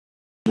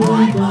Well,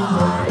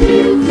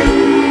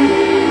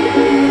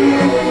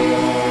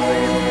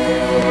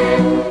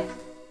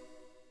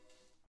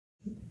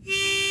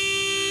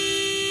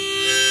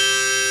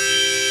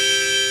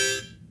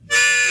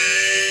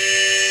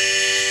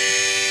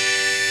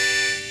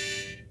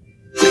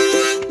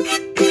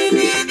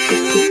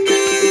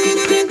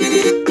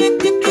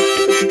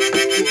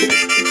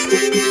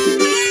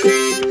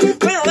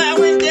 I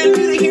went down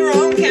to the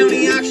Huron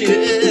County auction,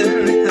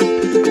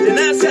 and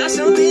I saw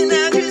something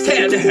I just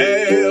had to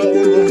have.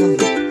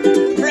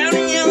 Brown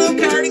and yellow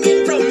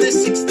cardigan from the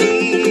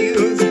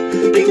 60s.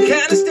 It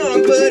kinda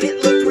stunk, but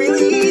it looked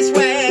really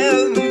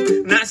suave.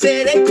 And I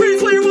said, hey, pretty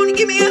sweater, won't you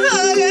give me a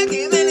hug? I'd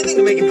give anything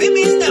to make it fit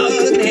me snug.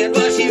 And hand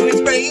wash you and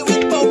spray you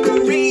with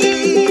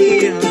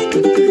potpourri.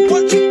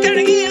 Once you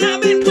cardigan,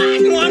 I've been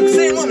plotting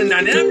 1% woman,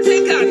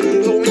 99%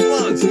 cotton. Going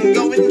once and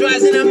going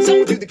twice, and I'm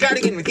sold to the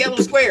cardigan with yellow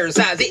squares.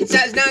 Size 8,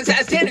 size 9,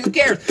 size 10, who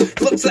cares?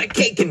 Looks like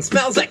cake and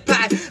smells like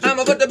pie. I'm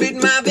about to bid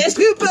my best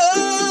goodbye.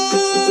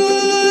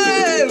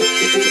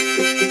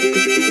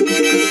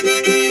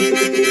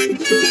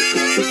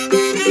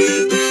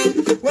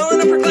 Well,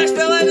 an upperclass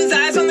fell out his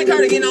eyes on the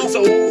cardigan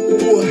also.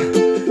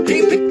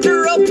 He picked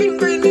her up and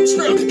grinned and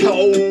struck the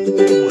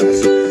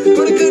toes.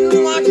 But I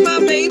couldn't watch my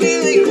baby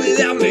leave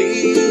without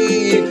me.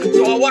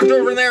 So I walked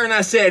over there and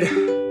I said,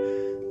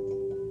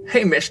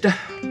 hey, mister,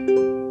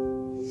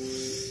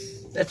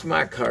 that's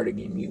my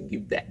cardigan. You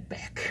give that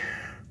back.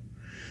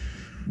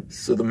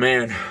 So the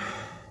man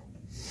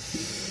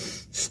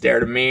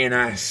stared at me and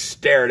I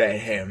stared at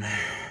him.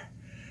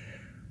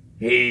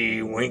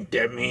 He winked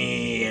at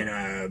me and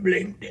I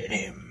blinked at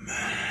him.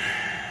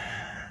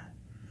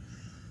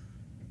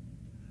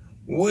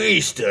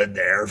 We stood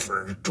there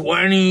for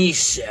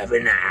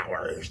 27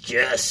 hours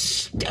just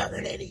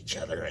staring at each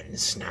other and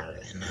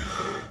snarling.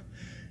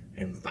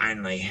 And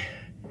finally,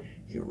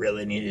 he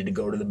really needed to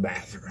go to the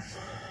bathroom.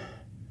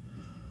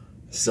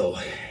 So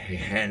he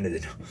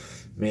handed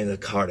me the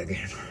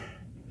cardigan.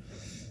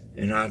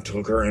 And I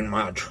took her in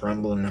my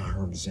trembling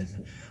arms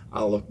and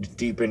I looked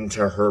deep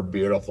into her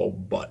beautiful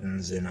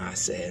buttons and I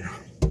said,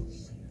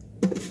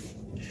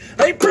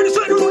 hey, pretty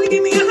sweater, won't you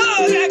give me a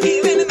hug? I'd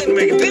give anything to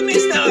make it fit me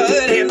snug.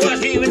 Hand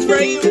wash you and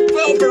spray you with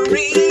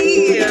potpourri.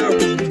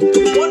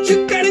 Once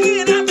you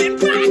cardigan, I've been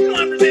plotting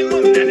 1%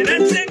 woman,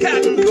 99%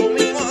 cotton.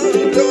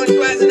 Going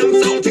twice, and I'm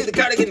sold to the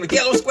cardigan with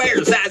yellow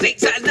squares. Size 8,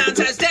 size 9,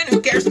 size 10, who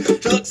cares?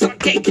 She looks like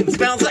cake and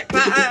smells like pie.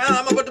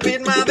 I'm about to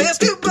bid my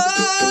best goodbye.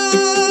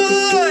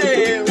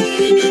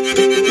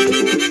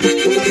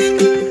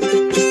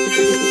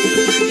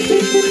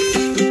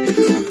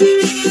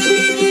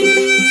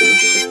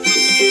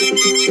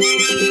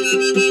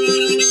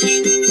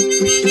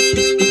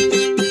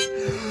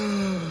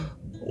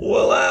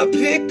 Well, I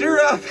picked her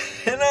up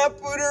and I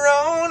put her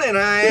on and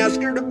I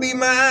asked her to be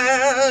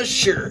my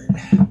shirt.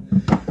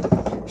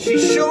 She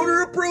showed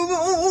her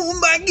approval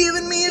by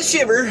giving me a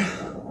shiver.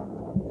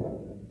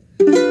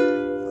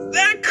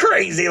 That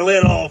crazy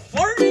little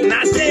flirt. And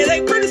I said,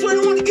 hey, pretty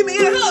sweater, won't you give me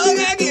a hug?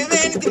 I'd give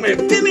anything to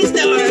fit me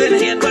snug. And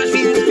hand wash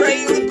you and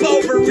spray with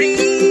potpourri.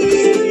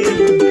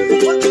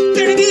 Once you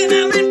cardigan,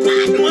 I've been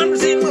plotting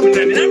 1% woman,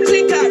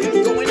 99%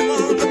 cotton. Going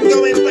once, I'm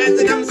going twice,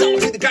 and I'm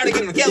sold to the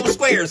cardigan with yellow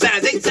squares.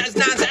 Size 8, size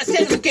 9, size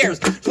 10, who cares?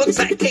 Looks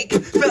like cake,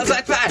 smells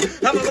like pie.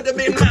 I'm about to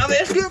bid my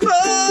best goodbye.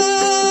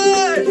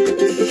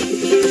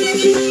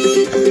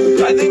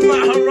 I think my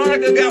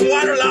harmonica got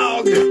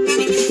waterlogged.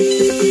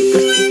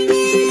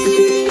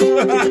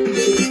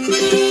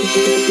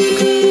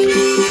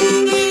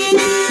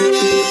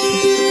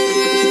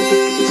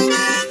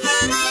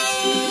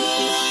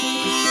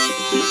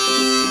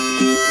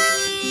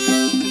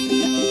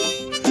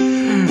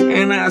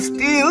 And I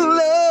still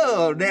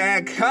love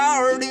that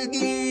cardigan.